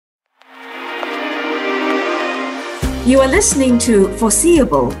You are listening to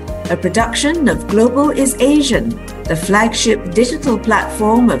Foreseeable, a production of Global is Asian, the flagship digital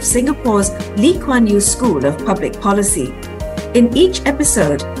platform of Singapore's Lee Kuan Yew School of Public Policy. In each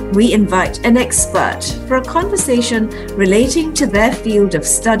episode, we invite an expert for a conversation relating to their field of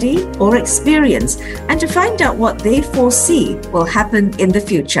study or experience and to find out what they foresee will happen in the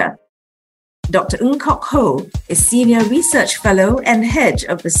future. Dr. Ng Kok Ho is Senior Research Fellow and Head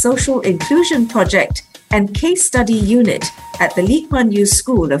of the Social Inclusion Project and Case Study Unit at the Lee Kuan Yew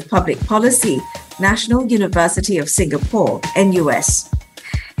School of Public Policy, National University of Singapore, NUS.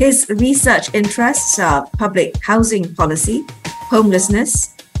 His research interests are public housing policy,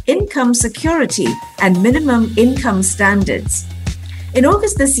 homelessness, income security, and minimum income standards. In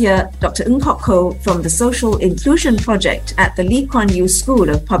August this year, Dr. Ng Kok Ho from the Social Inclusion Project at the Lee Kuan Yew School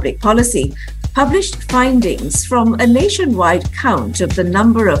of Public Policy published findings from a nationwide count of the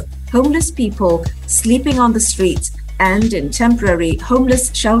number of homeless people sleeping on the streets and in temporary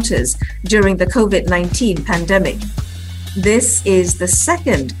homeless shelters during the COVID-19 pandemic. This is the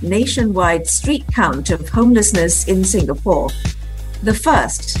second nationwide street count of homelessness in Singapore. The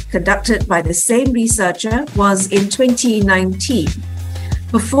first, conducted by the same researcher, was in 2019.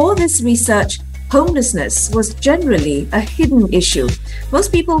 Before this research, homelessness was generally a hidden issue.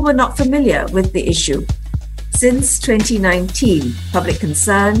 Most people were not familiar with the issue. Since 2019, public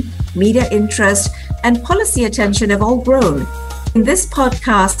concern, media interest, and policy attention have all grown. In this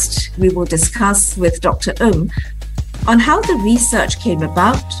podcast, we will discuss with Dr. Ng on how the research came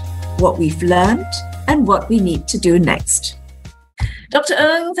about, what we've learned, and what we need to do next. Dr.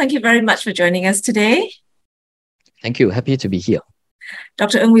 Ng, thank you very much for joining us today. Thank you. Happy to be here.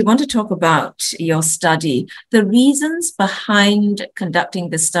 Dr. Ng, we want to talk about your study, the reasons behind conducting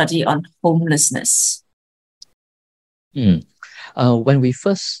the study on homelessness. When we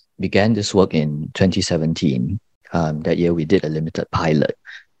first began this work in 2017, that year we did a limited pilot.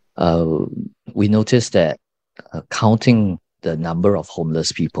 We noticed that counting the number of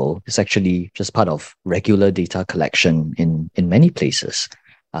homeless people is actually just part of regular data collection in many places,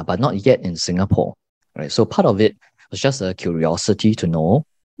 but not yet in Singapore. Right? So part of it was just a curiosity to know.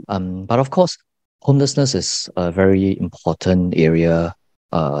 But of course, homelessness is a very important area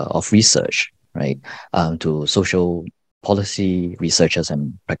of research, right? To social policy researchers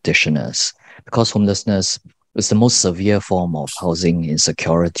and practitioners, because homelessness is the most severe form of housing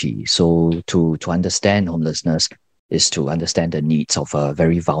insecurity. So to understand homelessness is to understand the needs of a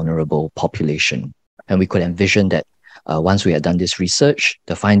very vulnerable population. And we could envision that once we had done this research,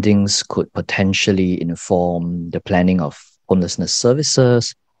 the findings could potentially inform the planning of homelessness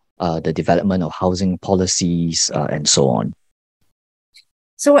services, the development of housing policies, and so on.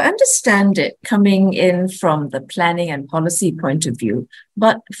 So I understand it coming in from the planning and policy point of view,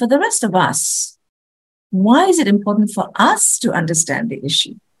 but for the rest of us, why is it important for us to understand the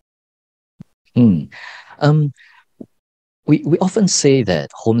issue? We often say that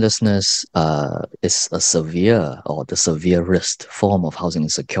homelessness is a severe or the severest form of housing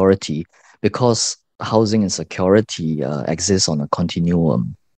insecurity because housing insecurity exists on a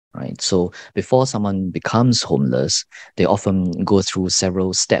continuum. Right. So before someone becomes homeless, they often go through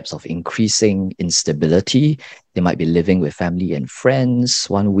several steps of increasing instability. They might be living with family and friends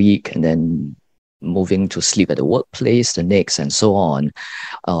one week and then moving to sleep at the workplace the next and so on,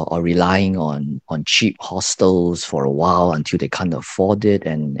 or relying on cheap hostels for a while until they can't afford it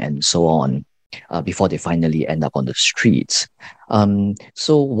and so on, before they finally end up on the streets.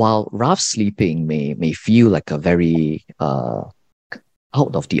 So while rough sleeping may feel like a very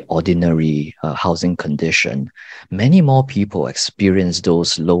out of the ordinary housing condition, many more people experience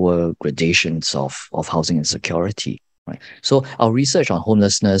those lower gradations of housing insecurity. Right? So our research on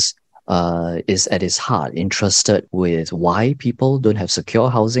homelessness is at its heart interested with why people don't have secure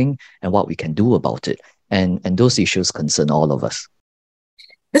housing and what we can do about it. And those issues concern all of us.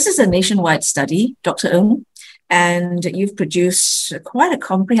 This is a nationwide study, Dr. Ng, and you've produced quite a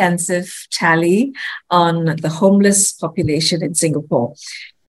comprehensive tally on the homeless population in Singapore.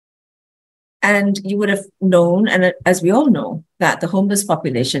 And you would have known, and as we all know, that the homeless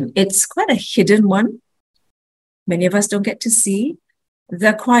population, it's quite a hidden one. Many of us don't get to see.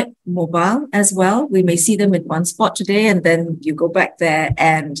 They're quite mobile as well. We may see them in one spot today, and then you go back there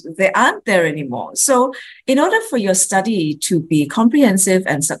and they aren't there anymore. So in order for your study to be comprehensive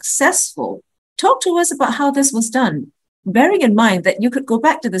and successful, talk to us about how this was done, bearing in mind that you could go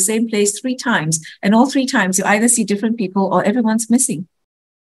back to the same place 3 times, and all 3 times you either see different people or everyone's missing.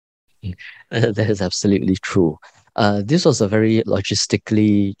 That is absolutely true. This was a very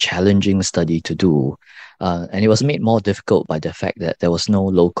logistically challenging study to do, and it was made more difficult by the fact that there was no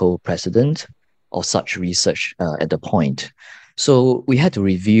local precedent. of such research at the point. So we had to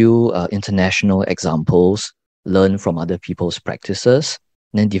review international examples, learn from other people's practices,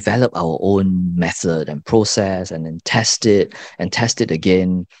 and then develop our own method and process, and then test it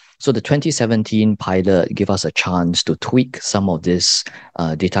again. So the 2017 pilot gave us a chance to tweak some of these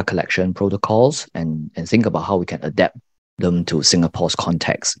data collection protocols and think about how we can adapt them to Singapore's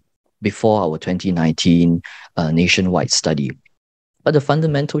context before our 2019 nationwide study. But the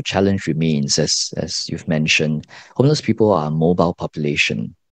fundamental challenge remains, as you've mentioned, homeless people are a mobile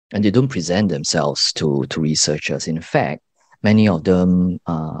population and they don't present themselves to researchers. In fact, many of them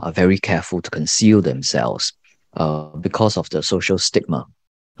are very careful to conceal themselves because of the social stigma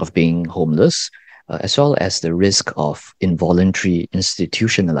of being homeless, as well as the risk of involuntary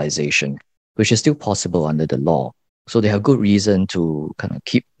institutionalization, which is still possible under the law. So they have good reason to kind of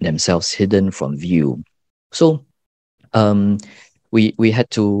keep themselves hidden from view. So we had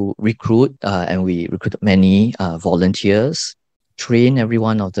to recruit and we recruited many volunteers, train every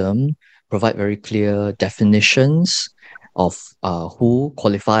one of them, provide very clear definitions of who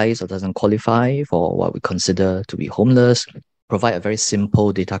qualifies or doesn't qualify for what we consider to be homeless, provide a very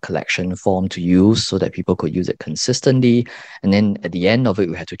simple data collection form to use so that people could use it consistently. And then at the end of it,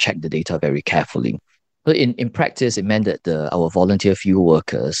 we had to check the data very carefully. So in practice, it meant that our volunteer field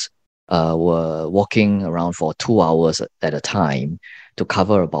workers were walking around for 2 hours at a time to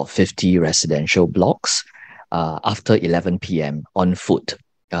cover about 50 residential blocks after 11 p.m. on foot.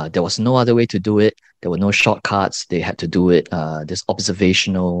 There was no other way to do it. There were no shortcuts. They had to do it, this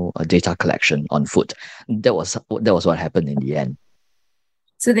observational data collection on foot. That was what happened in the end.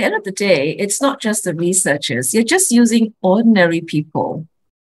 So at the end of the day, it's not just the researchers. You're just using ordinary people.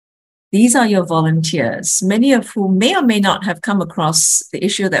 These are your volunteers, many of whom may or may not have come across the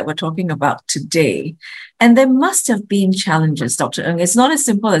issue that we're talking about today. And there must have been challenges, Dr. Ng. It's not as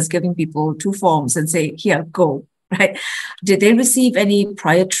simple as giving people 2 forms and say, here, go, right? Did they receive any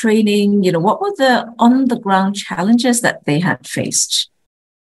prior training? What were the on-the-ground challenges that they had faced?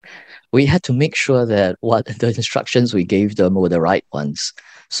 We had to make sure that what the instructions we gave them were the right ones.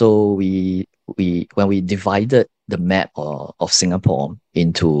 So when we divided the map of Singapore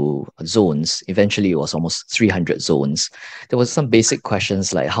into zones, eventually it was almost 300 zones. There was some basic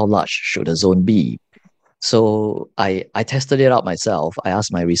questions like how large should a zone be? So I tested it out myself. I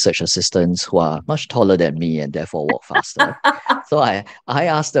asked my research assistants who are much taller than me and therefore walk faster. So I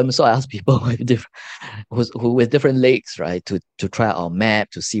asked them, I asked people with different legs, right, to try out our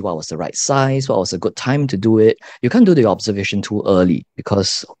map, to see what was the right size, what was a good time to do it. You can't do the observation too early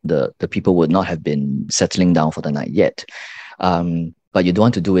because the people would not have been settling down for the night yet. But you don't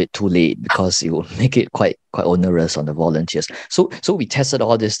want to do it too late because it will make it quite onerous on the volunteers. So we tested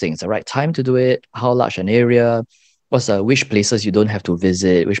all these things, the right time to do it, how large an area, which places you don't have to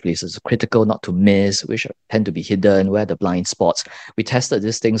visit, which places are critical not to miss, which tend to be hidden, where are the blind spots. We tested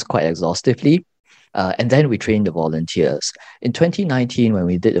these things quite exhaustively. And then we trained the volunteers. In 2019, when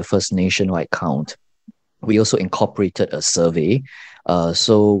we did the first nationwide count, we also incorporated a survey.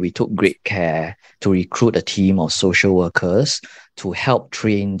 So we took great care to recruit a team of social workers to help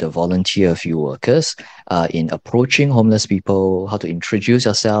train the volunteer field workers in approaching homeless people, how to introduce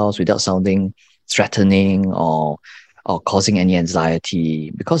yourselves without sounding threatening or causing any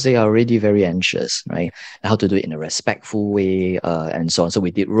anxiety, because they are already very anxious, right? And how to do it in a respectful way and so on. So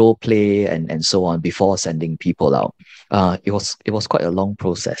we did role play and so on before sending people out. It was quite a long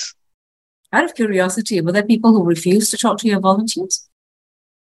process. Out of curiosity, were there people who refused to talk to your volunteers?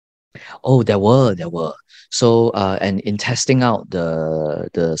 Oh, there were. So, and in testing out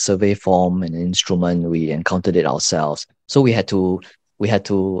the survey form and instrument, we encountered it ourselves. So we had to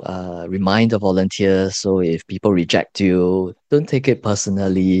remind the volunteers. So if people reject you, don't take it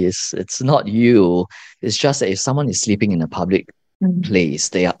personally. It's not you. It's just that if someone is sleeping in a public place,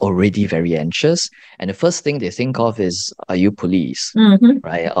 they are already very anxious, and the first thing they think of is, are you police,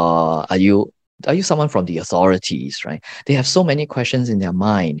 right? Or are you someone from the authorities, right? They have so many questions in their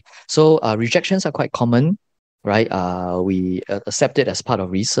mind. So rejections are quite common, right? We accept it as part of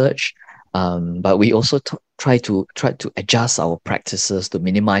research, but we also try to adjust our practices to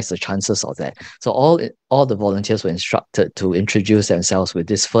minimize the chances of that. So all the volunteers were instructed to introduce themselves with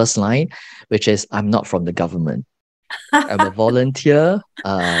this first line, which is, I'm not from the government. I'm a volunteer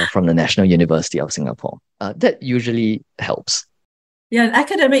from the National University of Singapore. That usually helps. Yeah, an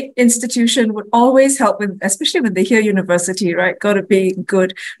academic institution would always help with, especially when they hear university, right? Got to be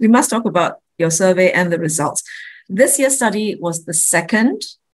good. We must talk about your survey and the results. This year's study was the second.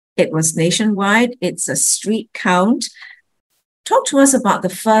 It was nationwide. It's a street count. Talk to us about the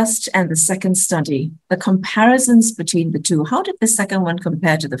first and the second study, the comparisons between the two. How did the second one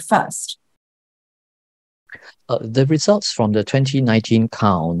compare to the first? The results from the 2019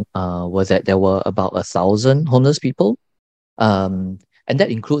 count were that there were about 1,000 homeless people. And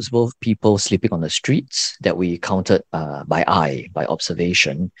that includes both people sleeping on the streets that we counted by eye, by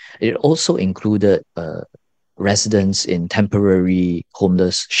observation. It also included residents in temporary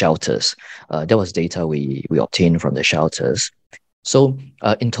homeless shelters. That was data we obtained from the shelters. So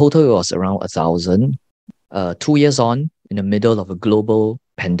in total, it was around 1,000. 2 years on, in the middle of a global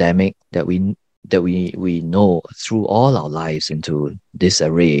pandemic that we know through all our lives into this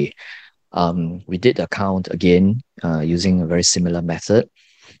array, we did the count again using a very similar method.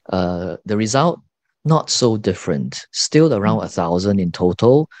 The result, not so different. Still around 1,000 in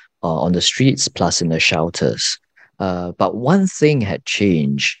total on the streets plus in the shelters. But one thing had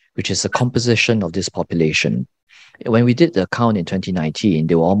changed, which is the composition of this population. When we did the count in 2019,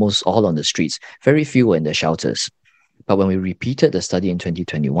 they were almost all on the streets. Very few were in the shelters. But when we repeated the study in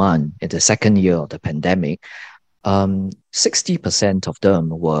 2021, in the second year of the pandemic, 60% of them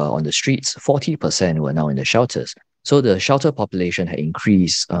were on the streets, 40% were now in the shelters. So the shelter population had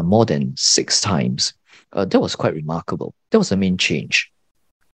increased more than 6 times. That was quite remarkable. That was the main change.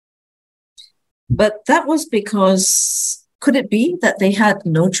 But that was because, could it be that they had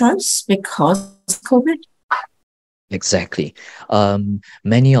no choice because of COVID? Exactly.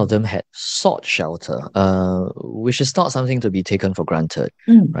 Many of them had sought shelter, which is not something to be taken for granted,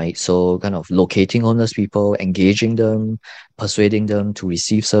 right? So kind of locating homeless people, engaging them, persuading them to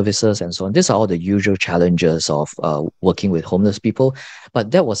receive services and so on. These are all the usual challenges of working with homeless people.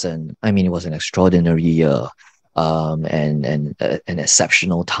 But that was it was an extraordinary year. And an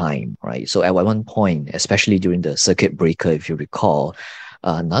exceptional time, right? So at one point, especially during the circuit breaker, if you recall,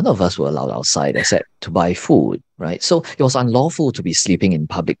 none of us were allowed outside except to buy food, right? So it was unlawful to be sleeping in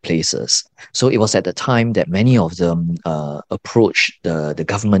public places. So it was at the time that many of them approached the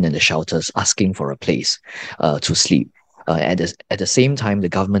government and the shelters asking for a place to sleep. At the same time, the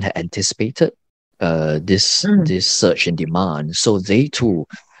government had anticipated this surge in demand. So they too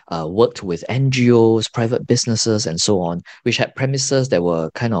worked with NGOs, private businesses, and so on, which had premises that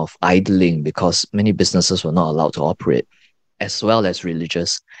were kind of idling because many businesses were not allowed to operate, as well as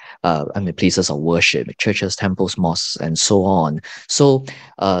religious, places of worship, churches, temples, mosques, and so on. So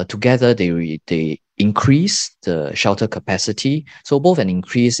together they increase the shelter capacity. So both an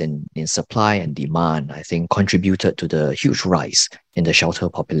increase in supply and demand, I think, contributed to the huge rise in the shelter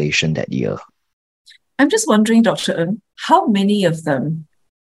population that year. I'm just wondering, Dr. Ng, how many of them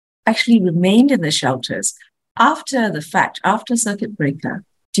actually remained in the shelters after the fact, after circuit breaker?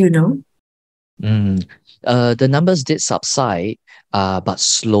 Do you know? The numbers did subside, but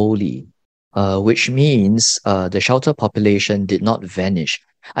slowly, which means the shelter population did not vanish.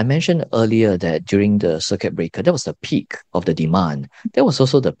 I mentioned earlier that during the circuit breaker, that was the peak of the demand. That was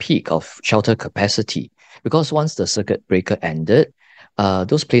also the peak of shelter capacity, because once the circuit breaker ended,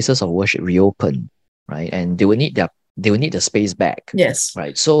 those places of worship reopened, right? And they would need the space back. Yes.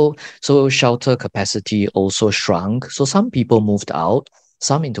 Right. So shelter capacity also shrunk. So some people moved out,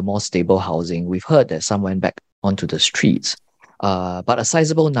 some into more stable housing. We've heard that some went back onto the streets. But a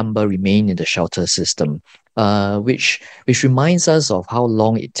sizable number remain in the shelter system, which reminds us of how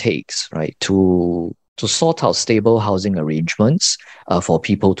long it takes, right, to sort out stable housing arrangements for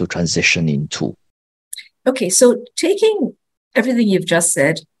people to transition into. Okay, so taking everything you've just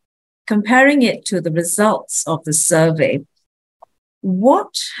said, comparing it to the results of the survey,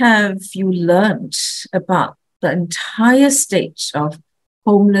 what have you learned about the entire state of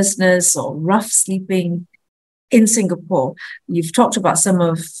homelessness or rough sleeping in Singapore? You've talked about some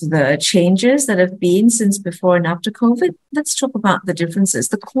of the changes that have been since before and after COVID. Let's talk about the differences,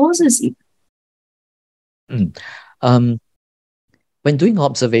 the causes even. When doing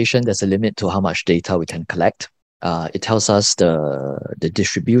observation, there's a limit to how much data we can collect. It tells us the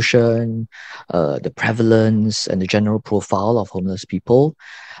distribution, the prevalence, and the general profile of homeless people.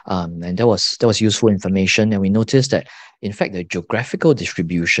 And that was useful information. And we noticed that, in fact, the geographical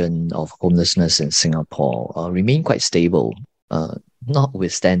distribution of homelessness in Singapore remained quite stable,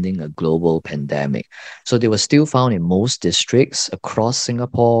 notwithstanding a global pandemic. So they were still found in most districts across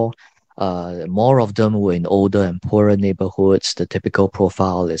Singapore. More of them were in older and poorer neighborhoods. The typical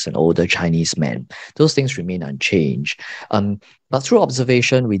profile is an older Chinese man. Those things remain unchanged. But through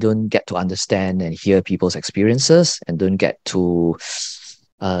observation, we don't get to understand and hear people's experiences and don't get to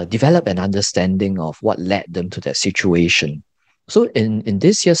develop an understanding of what led them to that situation. So in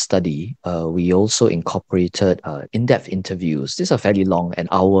this year's study, we also incorporated in-depth interviews. These are fairly long, an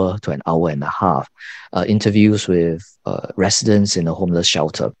hour to an hour and a half, interviews with residents in a homeless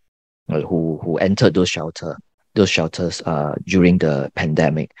shelter who entered those shelters those shelters during the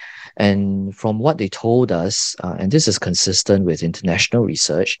pandemic. And from what they told us, and this is consistent with international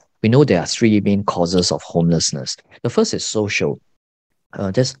research, we know there are three main causes of homelessness. The first is social.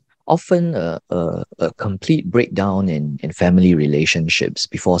 There's often a complete breakdown in family relationships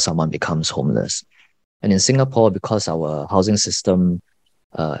before someone becomes homeless. And in Singapore, because our housing system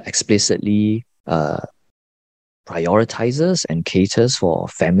explicitly prioritizes and caters for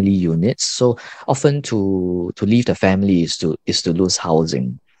family units, so often to leave the family is to lose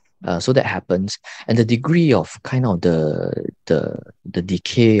housing. So that happens, and the degree of kind of the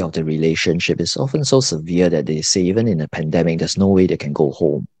decay of the relationship is often so severe that they say even in a pandemic, there's no way they can go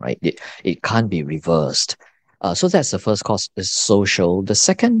home, right? It can't be reversed. So that's the first cause, is social. The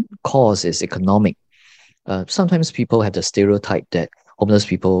second cause is economic. Sometimes people have the stereotype that homeless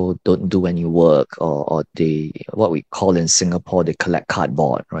people don't do any work, or they, what we call in Singapore, they collect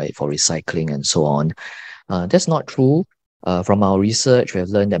cardboard, right, for recycling and so on. That's not true. From our research, we have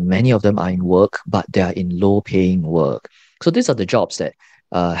learned that many of them are in work, but they are in low-paying work. So these are the jobs that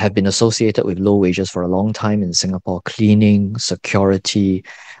have been associated with low wages for a long time in Singapore: cleaning, security,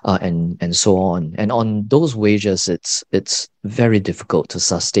 and so on. And on those wages, it's very difficult to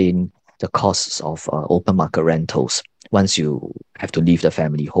sustain the costs of open market rentals once you have to leave the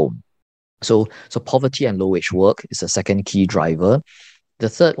family home. So poverty and low wage work is the second key driver. The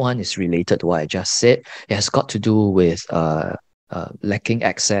third one is related to what I just said. It has got to do with lacking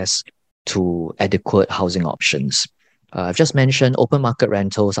access to adequate housing options. I've just mentioned open market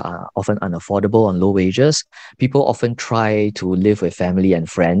rentals are often unaffordable on low wages. People often try to live with family and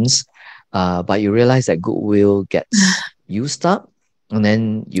friends, but you realize that goodwill gets used up, and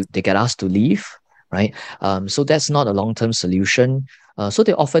then they get asked to leave, right? So that's not a long-term solution. So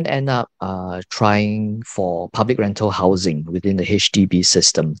they often end up trying for public rental housing within the HDB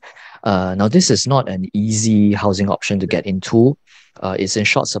system. Now, this is not an easy housing option to get into. It's in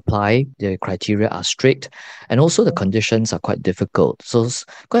short supply, the criteria are strict, and also the conditions are quite difficult. So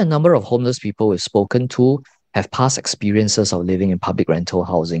quite a number of homeless people we've spoken to have past experiences of living in public rental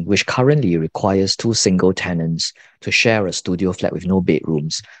housing, which currently requires 2 single tenants to share a studio flat with no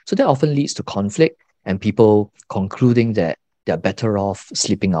bedrooms. So that often leads to conflict and people concluding that they're better off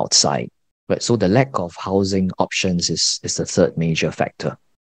sleeping outside. Right? So the lack of housing options is the third major factor.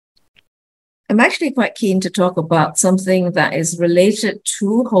 I'm actually quite keen to talk about something that is related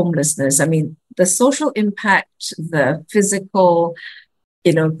to homelessness. I mean, the social impact, the physical,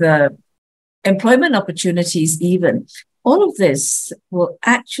 the employment opportunities even. All of this will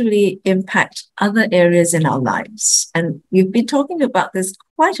actually impact other areas in our lives. And we've been talking about this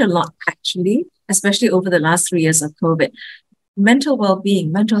quite a lot, actually, especially over the last 3 years of COVID. Mental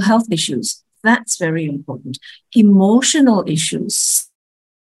well-being, mental health issues, that's very important. Emotional issues.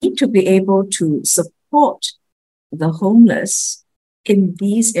 Need to be able to support the homeless in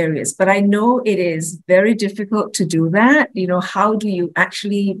these areas. But I know it is very difficult to do that. How do you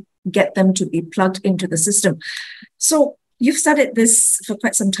actually get them to be plugged into the system? So you've studied this for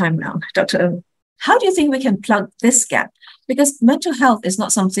quite some time now, Dr. Ng. How do you think we can plug this gap? Because mental health is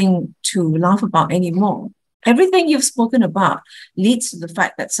not something to laugh about anymore. Everything you've spoken about leads to the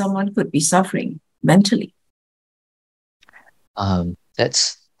fact that someone could be suffering mentally.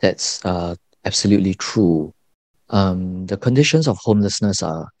 That's absolutely true. The conditions of homelessness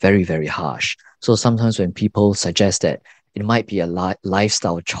are very, very harsh. So sometimes when people suggest that it might be a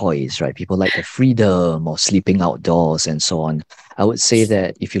lifestyle choice, right? People like the freedom or sleeping outdoors and so on. I would say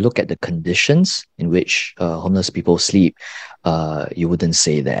that if you look at the conditions in which homeless people sleep, you wouldn't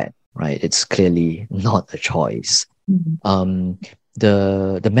say that, right? It's clearly not a choice. Mm-hmm.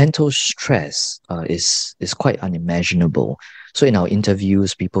 The mental stress is quite unimaginable. So in our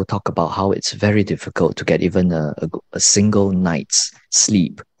interviews, people talk about how it's very difficult to get even a single night's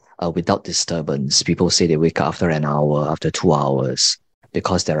sleep without disturbance. People say they wake up after an hour, after 2 hours,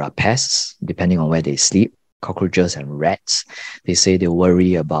 because there are pests, depending on where they sleep, cockroaches and rats. They say they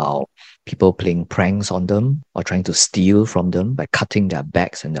worry about people playing pranks on them or trying to steal from them by cutting their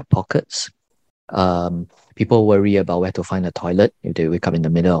bags and their pockets. People worry about where to find a toilet if they wake up in the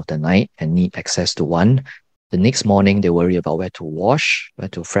middle of the night and need access to one. The next morning, they worry about where to wash, where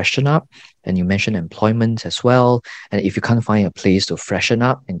to freshen up. And you mentioned employment as well. And if you can't find a place to freshen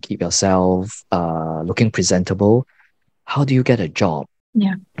up and keep yourself looking presentable, how do you get a job?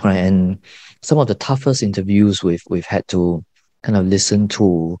 Yeah. Right. And some of the toughest interviews we've had to kind of listen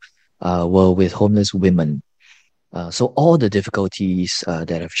to were with homeless women. So all the difficulties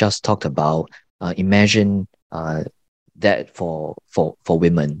that I've just talked about, imagine that for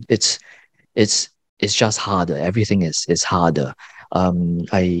women. It's just harder. Everything is harder.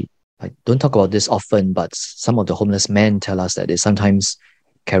 I I don't talk about this often, but some of the homeless men tell us that they sometimes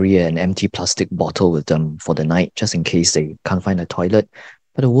carry an empty plastic bottle with them for the night, just in case they can't find a toilet.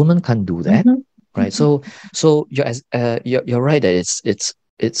 But a woman can't do that, right? So you're right that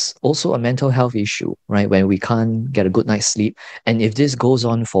it's also a mental health issue, right? When we can't get a good night's sleep, and if this goes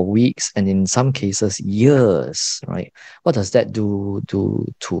on for weeks and in some cases years, right? What does that do to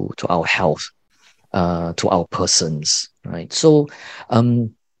our health, to our persons, right? So,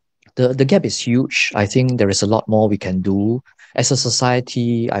 the gap is huge. I think there is a lot more we can do as a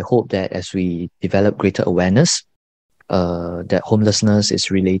society. I hope that as we develop greater awareness, that homelessness is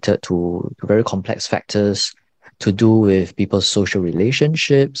related to very complex factors to do with people's social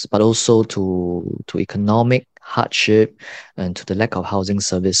relationships, but also to economic hardship and to the lack of housing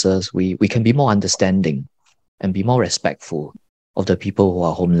services. We can be more understanding and be more respectful of the people who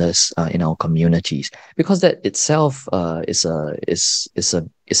are homeless in our communities, because that itself is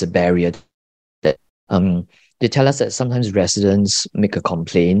a barrier that they tell us that sometimes residents make a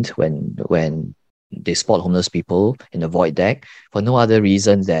complaint when they spot homeless people in the void deck for no other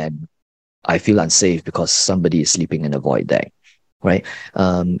reason than I feel unsafe because somebody is sleeping in the void deck, right?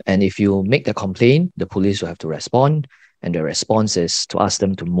 And if you make the complaint, the police will have to respond, and the response is to ask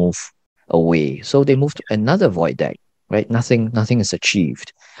them to move away. So they move to another void deck, right? Nothing is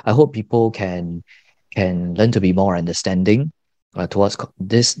achieved. I hope people can learn to be more understanding towards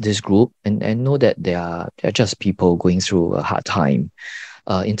this group, and know that they're just people going through a hard time.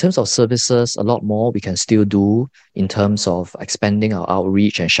 In terms of services, a lot more we can still do in terms of expanding our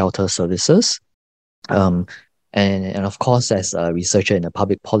outreach and shelter services. And of course, as a researcher in a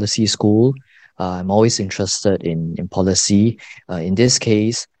public policy school, I'm always interested in policy. In this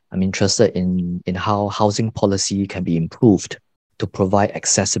case, I'm interested in how housing policy can be improved to provide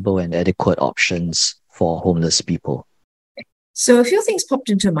accessible and adequate options for homeless people. So a few things popped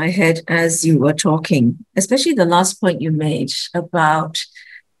into my head as you were talking, especially the last point you made about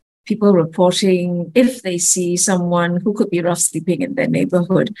people reporting if they see someone who could be rough sleeping in their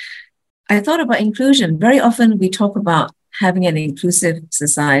neighborhood. I thought about inclusion. Very often we talk about having an inclusive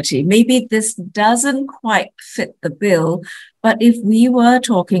society. Maybe this doesn't quite fit the bill, but if we were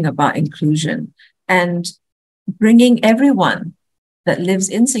talking about inclusion and bringing everyone that lives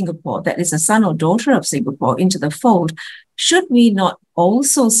in Singapore, that is a son or daughter of Singapore, into the fold, should we not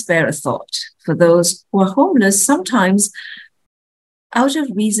also spare a thought for those who are homeless, sometimes out of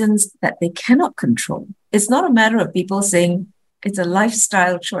reasons that they cannot control? It's not a matter of people saying it's a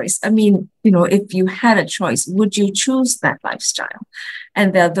lifestyle choice. I mean, if you had a choice, would you choose that lifestyle?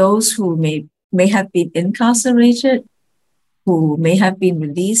 And there are those who may have been incarcerated, who may have been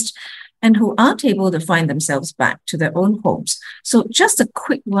released, and who aren't able to find themselves back to their own homes. So just a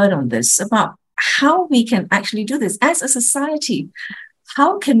quick word on this about how we can actually do this as a society.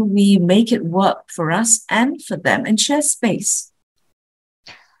 How can we make it work for us and for them and share space?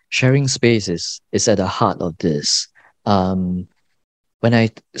 Sharing space is at the heart of this. When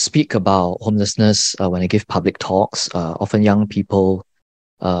I speak about homelessness, when I give public talks, often young people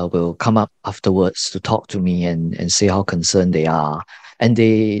will come up afterwards to talk to me and say how concerned they are. And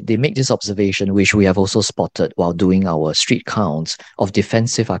they make this observation, which we have also spotted while doing our street counts, of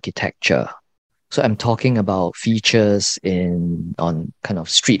defensive architecture. So I'm talking about features on kind of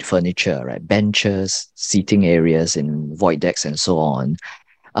street furniture, right? Benches, seating areas in void decks and so on,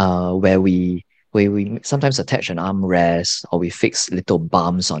 where we sometimes attach an armrest, or we fix little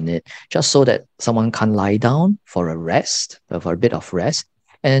bumps on it just so that someone can lie down for a rest, for a bit of rest.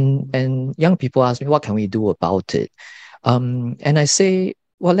 And young people ask me, what can we do about it? And I say,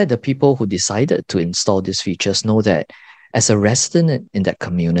 well, let the people who decided to install these features know that as a resident in that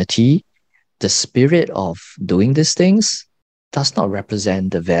community, the spirit of doing these things does not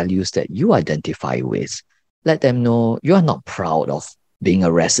represent the values that you identify with. Let them know you are not proud of being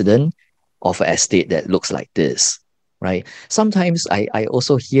a resident of an estate that looks like this, right? Sometimes I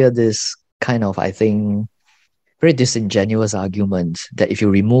also hear this kind of, I think, very disingenuous argument that if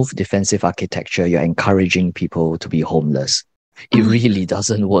you remove defensive architecture, you're encouraging people to be homeless. It really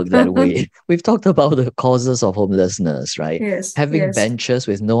doesn't work that way. We've talked about the causes of homelessness, right? Yes. Having benches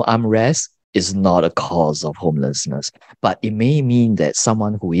with no armrest is not a cause of homelessness, but it may mean that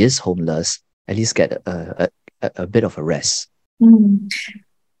someone who is homeless at least get a bit of a rest. And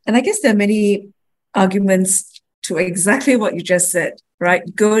I guess there are many arguments to exactly what you just said, right?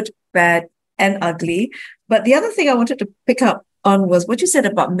 Good, bad, and ugly. But the other thing I wanted to pick up on was what you said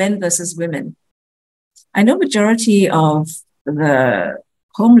about men versus women. I know majority of the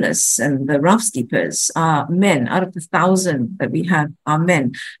homeless and the rough sleepers are men. Out of the 1,000 that we have are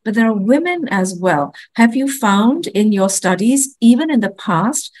men, but there are women as well. Have you found in your studies, even in the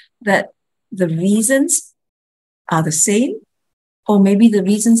past, that the reasons are the same, or maybe the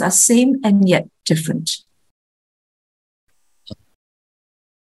reasons are same and yet different?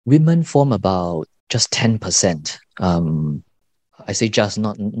 Women form about just 10%. I say just,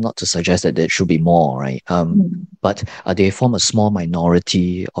 not to suggest that there should be more, right? But they form a small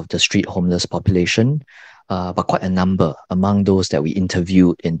minority of the street homeless population, but quite a number among those that we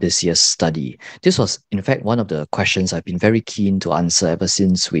interviewed in this year's study. This was, in fact, one of the questions I've been very keen to answer ever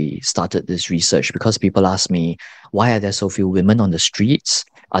since we started this research, because people ask me, why are there so few women on the streets?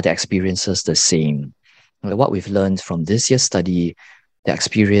 Are their experiences the same? What we've learned from this year's study, the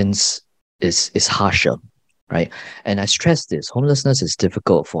experience is harsher, right? And I stress this, homelessness is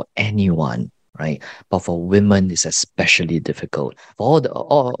difficult for anyone, right? But for women, it's especially difficult for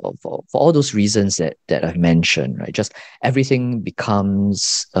all those reasons that I've mentioned, right? Just everything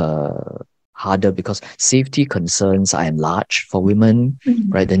becomes harder because safety concerns are enlarged for women,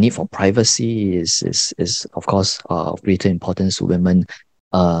 right? The need for privacy is of course of greater importance to women,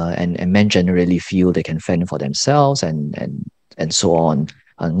 and men generally feel they can fend for themselves and so on.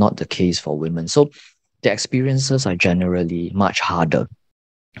 Not the case for women. So the experiences are generally much harder,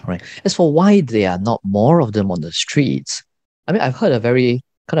 right? As for why there are not more of them on the streets, I mean, I've heard a very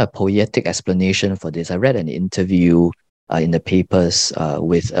kind of poetic explanation for this. I read an interview in the papers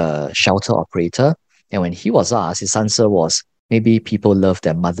with a shelter operator, and when he was asked, his answer was, maybe people love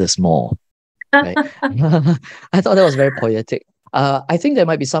their mothers more, right? I thought that was very poetic. I think there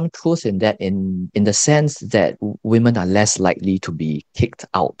might be some truth in that, in the sense that women are less likely to be kicked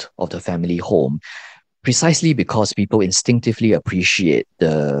out of the family home, precisely because people instinctively appreciate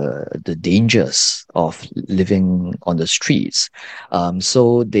the dangers of living on the streets.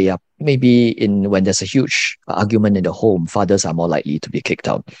 So they are maybe when there's a huge argument in the home, fathers are more likely to be kicked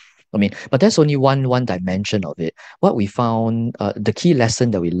out. I mean, but that's only one dimension of it. What we found, the key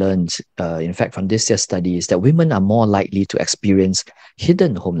lesson that we learned, in fact, from this year's study, is that women are more likely to experience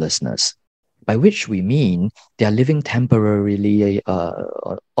hidden homelessness, by which we mean they are living temporarily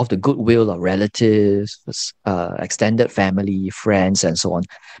of the goodwill of relatives, extended family, friends, and so on.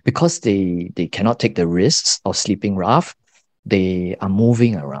 Because they cannot take the risks of sleeping rough, they are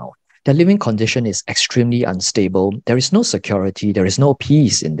moving around. Their living condition is extremely unstable. There is no security. There is no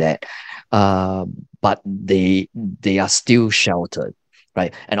peace in that. But they are still sheltered,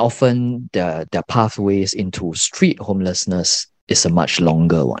 right? And often their pathways into street homelessness is a much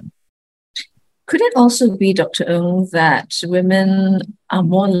longer one. Could it also be, Dr. Ng, that women are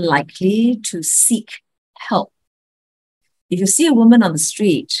more likely to seek help? If you see a woman on the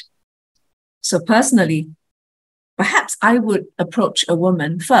street, so personally, perhaps I would approach a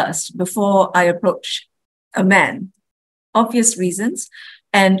woman first before I approach a man. Obvious reasons.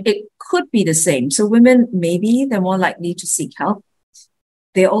 And it could be the same. So women, maybe they're more likely to seek help.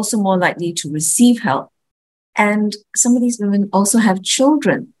 They're also more likely to receive help. And some of these women also have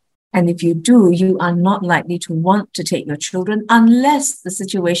children. And if you do, you are not likely to want to take your children unless the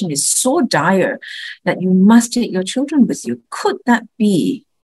situation is so dire that you must take your children with you. Could that be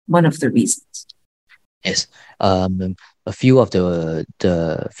one of the reasons? Yes. A few of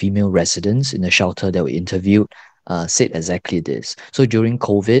the female residents in the shelter that we interviewed said exactly this. So during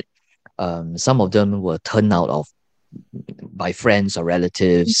COVID, some of them were turned out by friends or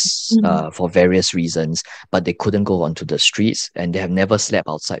relatives for various reasons, but they couldn't go onto the streets and they have never slept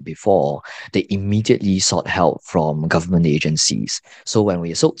outside before. They immediately sought help from government agencies. So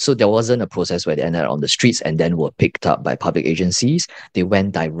so there wasn't a process where they ended up on the streets and then were picked up by public agencies. They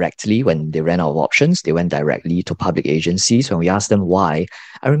went directly, when they ran out of options, they went directly to public agencies. When we asked them why,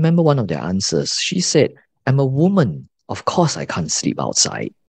 I remember one of their answers. She said, "I'm a woman. Of course I can't sleep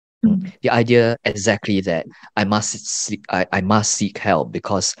outside." The idea exactly that I must seek help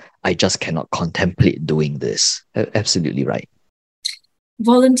because I just cannot contemplate doing this. Absolutely right.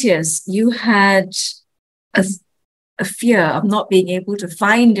 Volunteers, you had a fear of not being able to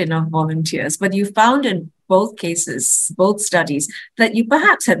find enough volunteers, but you found in both cases, both studies, that you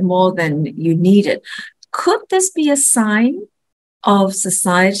perhaps had more than you needed. Could this be a sign of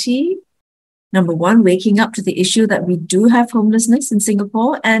society, number one, waking up to the issue that we do have homelessness in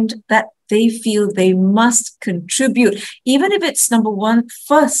Singapore and that they feel they must contribute, even if it's, number one,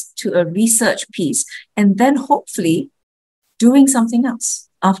 first to a research piece, and then hopefully doing something else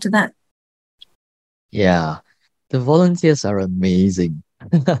after that? Yeah, the volunteers are amazing.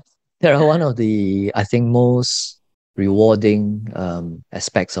 They are one of the, I think, most rewarding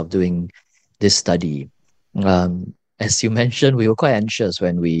aspects of doing this study. As you mentioned, we were quite anxious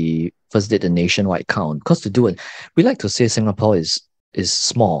when we first did the nationwide count, because we like to say Singapore is is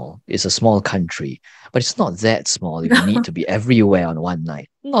small. It's a small country, but it's not that small if you need to be everywhere on one night.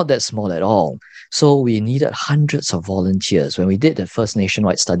 Not that small at all. So we needed hundreds of volunteers. When we did the first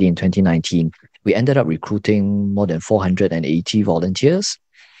nationwide study in 2019, we ended up recruiting more than 480 volunteers.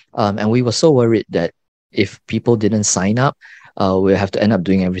 And we were so worried that if people didn't sign up, we'll have to end up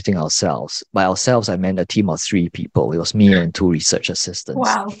doing everything ourselves. By ourselves, I meant a team of 3 people. It was me and 2 research assistants.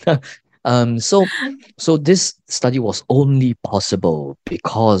 Wow. So this study was only possible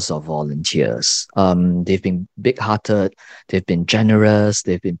because of volunteers. They've been big-hearted, they've been generous,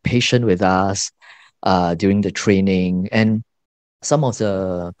 they've been patient with us during the training. And some of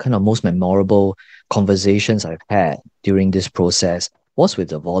the kind of most memorable conversations I've had during this process was with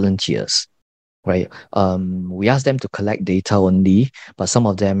the volunteers, right? We asked them to collect data only, but some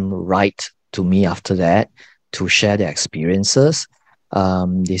of them write to me after that to share their experiences.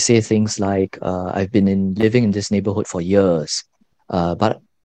 They say things like, I've been living in this neighborhood for years, but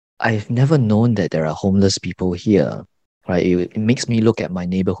I've never known that there are homeless people here, right? It makes me look at my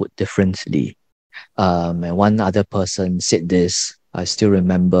neighborhood differently. And one other person said this, I still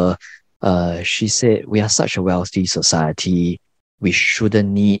remember, she said, we are such a wealthy society. We shouldn't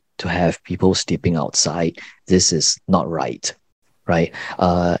need to have people sleeping outside. This is not right. Right.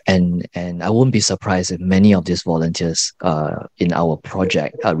 And I won't be surprised if many of these volunteers in our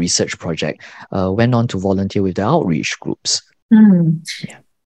project, research project, went on to volunteer with the outreach groups. Yeah.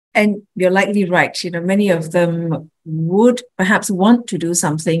 And you're likely right. Many of them would perhaps want to do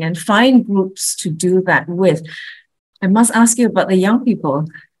something and find groups to do that with. I must ask you about the young people.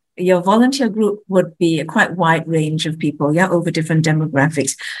 Your volunteer group would be a quite wide range of people, over different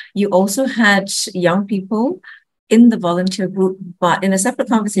demographics. You also had young people in the volunteer group, but in a separate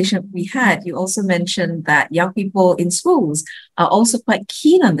conversation we had, you also mentioned that young people in schools are also quite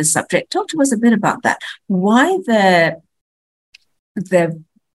keen on this subject. Talk to us a bit about that. Why their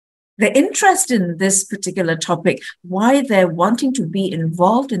interest in this particular topic, why they're wanting to be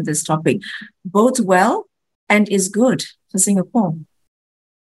involved in this topic, bodes well and is good for Singapore.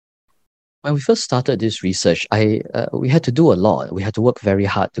 When we first started this research, we had to do a lot. We had to work very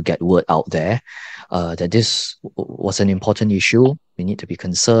hard to get word out there that this was an important issue. We need to be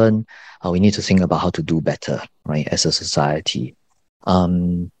concerned. We need to think about how to do better, right, as a society.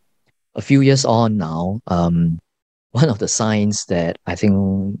 A few years on now, one of the signs that I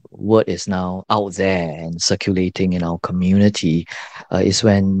think word is now out there and circulating in our community is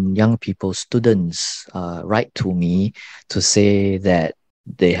when young people, students, write to me to say that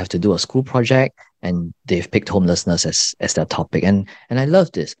they have to do a school project and they've picked homelessness as their topic. And I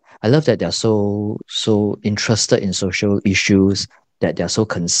love this. I love that they're so interested in social issues, that they're so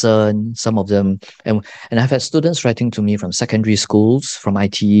concerned. Some of them, and I've had students writing to me from secondary schools, from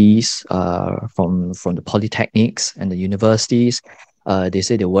ITEs, from the polytechnics and the universities. They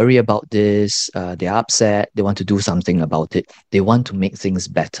say they worry about this, they're upset, they want to do something about it. They want to make things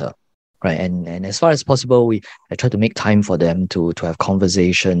better. Right. And as far as possible, I try to make time for them to have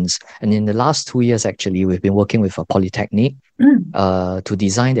conversations. And in the last 2 years, actually, we've been working with a polytechnic to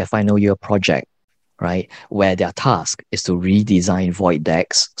design their final year project, right? Where their task is to redesign void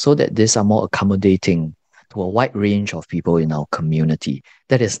decks so that these are more accommodating to a wide range of people in our community.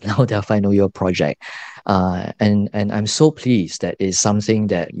 That is now their final year project. And I'm so pleased that it's something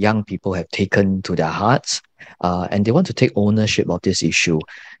that young people have taken to their hearts. And they want to take ownership of this issue.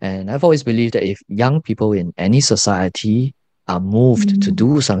 And I've always believed that if young people in any society are moved to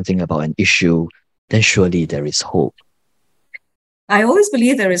do something about an issue, then surely there is hope. I always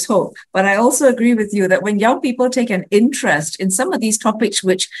believe there is hope, but I also agree with you that when young people take an interest in some of these topics,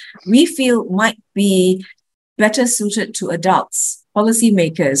 which we feel might be better suited to adults,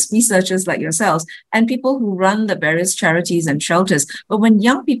 policymakers, researchers like yourselves, and people who run the various charities and shelters. But when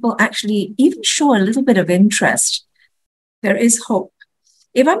young people actually even show a little bit of interest, there is hope.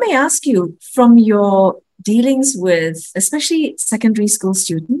 If I may ask you, from your dealings with especially secondary school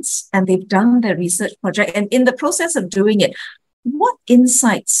students, and they've done their research project, and in the process of doing it, what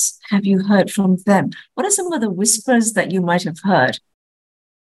insights have you heard from them? What are some of the whispers that you might have heard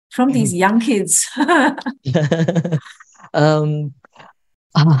from these young kids?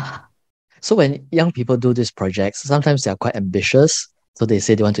 So when young people do these projects, sometimes they are quite ambitious. So they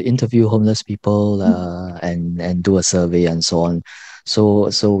say they want to interview homeless people and do a survey and so on.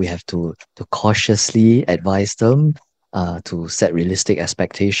 So we have to cautiously advise them to set realistic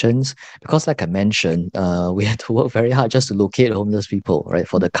expectations, because like I mentioned, we had to work very hard just to locate homeless people, right,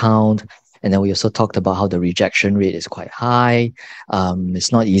 for the count. And then we also talked about how the rejection rate is quite high.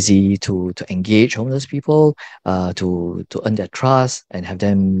 It's not easy to engage homeless people, to earn their trust and have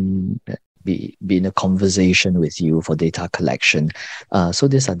them be in a conversation with you for data collection. So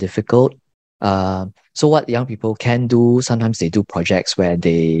these are difficult. So what young people can do, sometimes they do projects where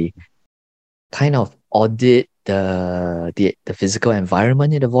they kind of audit the physical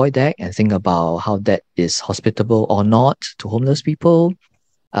environment in the void deck and think about how that is hospitable or not to homeless people.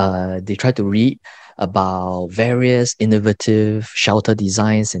 They try to read about various innovative shelter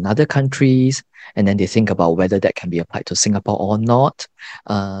designs in other countries, and then they think about whether that can be applied to Singapore or not.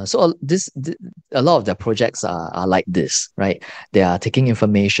 So a lot of their projects are like this, right? They are taking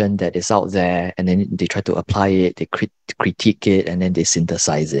information that is out there, and then they try to apply it, they critique it, and then they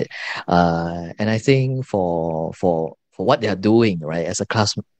synthesize it. And I think for what they are doing, right, as a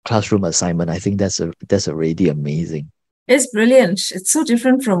classroom assignment, I think that's already amazing. It's brilliant. It's so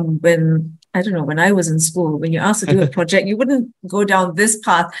different from when, I don't know, when I was in school. When you're asked to do a project, you wouldn't go down this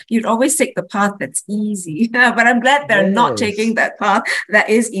path. You'd always take the path that's easy. But I'm glad they're not taking that path that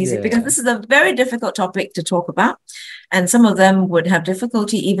is easy, because this is a very difficult topic to talk about. And some of them would have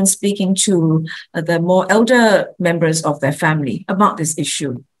difficulty even speaking to the more elder members of their family about this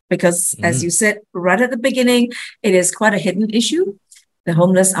issue. Because as you said right at the beginning, it is quite a hidden issue. The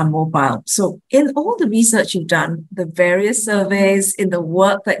homeless are mobile. So in all the research you've done, the various surveys, in the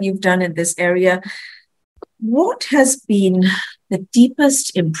work that you've done in this area, what has been the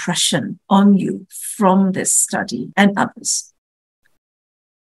deepest impression on you from this study and others?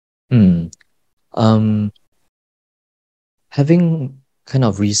 Having kind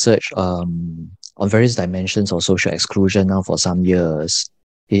of researched on various dimensions of social exclusion now for some years,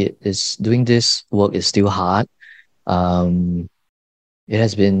 doing this work is still hard. It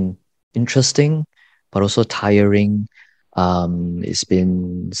has been interesting, but also tiring. It's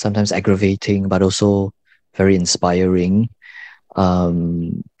been sometimes aggravating, but also very inspiring.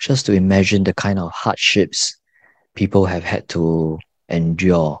 Just to imagine the kind of hardships people have had to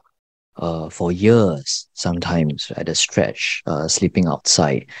endure for years, sometimes at a stretch, sleeping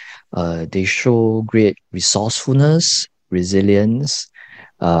outside. They show great resourcefulness, resilience,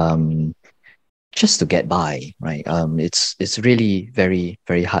 just to get by, right? It's really very,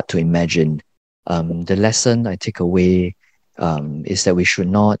 very hard to imagine. The lesson I take away is that we should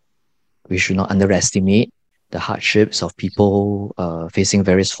not underestimate the hardships of people facing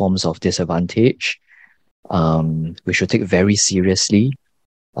various forms of disadvantage. We should take very seriously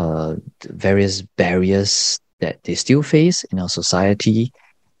various barriers that they still face in our society,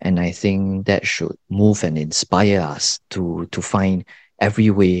 and I think that should move and inspire us to find every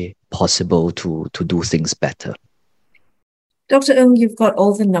way possible to do things better. Dr. Ng, you've got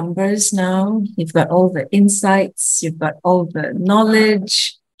all the numbers now, you've got all the insights, you've got all the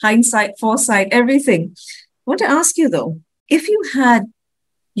knowledge, hindsight, foresight, everything. I want to ask you though, if you had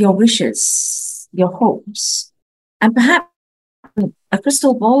your wishes, your hopes, and perhaps a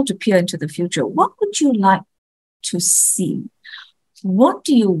crystal ball to peer into the future, what would you like to see? What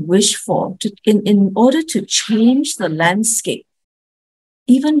do you wish for in order to change the landscape,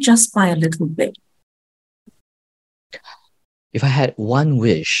 even just by a little bit? If I had one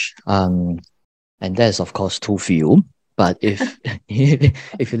wish, and that's of course too few, but if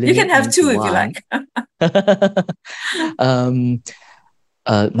if you can have two if you like.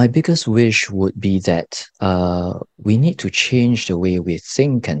 My biggest wish would be that we need to change the way we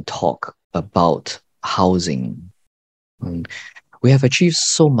think and talk about housing. We have achieved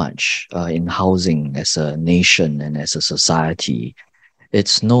so much in housing as a nation and as a society.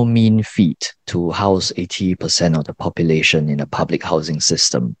 It's no mean feat to house 80% of the population in a public housing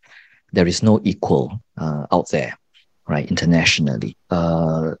system. There is no equal out there, right, internationally.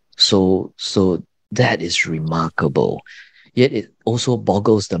 So that is remarkable. Yet it also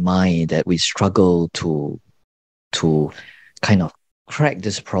boggles the mind that we struggle to kind of crack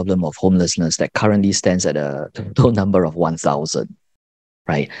this problem of homelessness that currently stands at a total number of 1,000,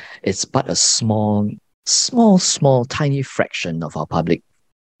 right? It's but a small, tiny fraction of our public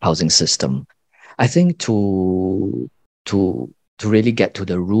housing system. I think to really get to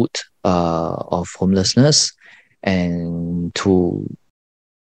the root of homelessness and to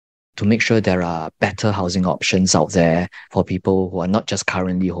make sure there are better housing options out there for people who are not just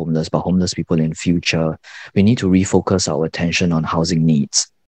currently homeless, but homeless people in future, we need to refocus our attention on housing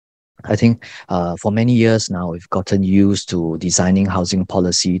needs. I think for many years now, we've gotten used to designing housing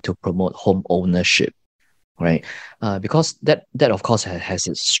policy to promote home ownership, right? Because that of course has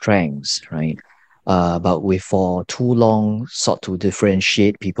its strengths, right? But we for too long sought to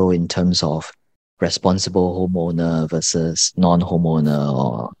differentiate people in terms of responsible homeowner versus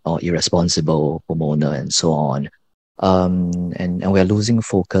non-homeowner or irresponsible homeowner and so on. And we are losing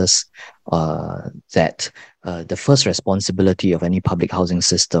focus that the first responsibility of any public housing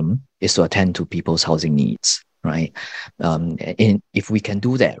system is to attend to people's housing needs, right? If we can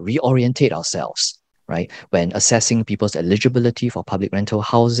do that, reorientate ourselves, right? When assessing people's eligibility for public rental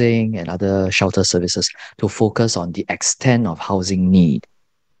housing and other shelter services, to focus on the extent of housing need,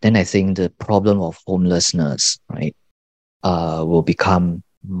 then I think the problem of homelessness, right, will become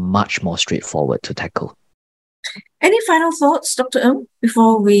much more straightforward to tackle. Any final thoughts, Dr. Ng,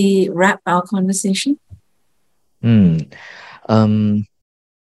 before we wrap our conversation?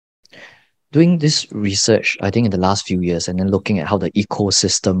 Doing this research, I think in the last few years, and then looking at how the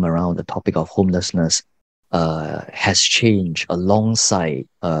ecosystem around the topic of homelessness has changed alongside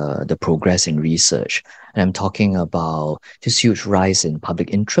the progress in research. And I'm talking about this huge rise in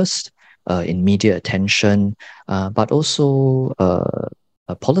public interest, in media attention, but also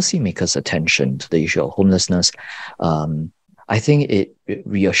policymakers' attention to the issue of homelessness. I think it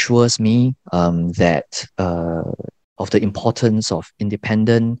reassures me that of the importance of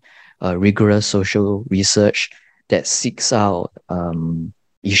independent, rigorous social research that seeks out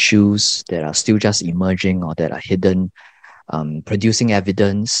issues that are still just emerging or that are hidden, producing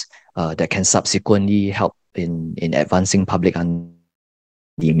evidence that can subsequently help in advancing public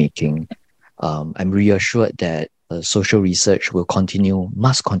making. I'm reassured that social research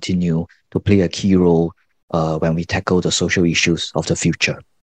must continue to play a key role when we tackle the social issues of the future.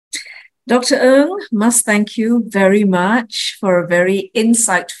 Dr. Ng, must thank you very much for a very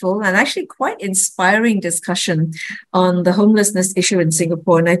insightful and actually quite inspiring discussion on the homelessness issue in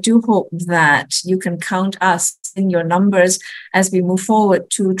Singapore. And I do hope that you can count us in your numbers as we move forward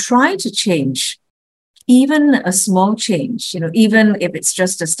to try to change, even a small change, even if it's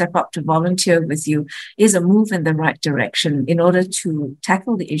just a step up to volunteer with you, is a move in the right direction in order to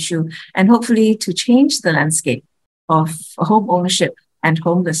tackle the issue and hopefully to change the landscape of home ownership and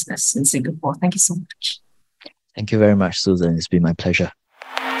homelessness in Singapore. Thank you so much. Thank you very much, Susan. It's been my pleasure.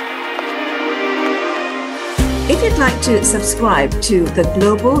 If you'd like to subscribe to the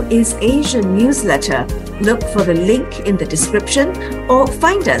Global is Asian newsletter, look for the link in the description or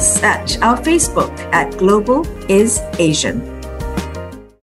find us at our Facebook at Global is Asian.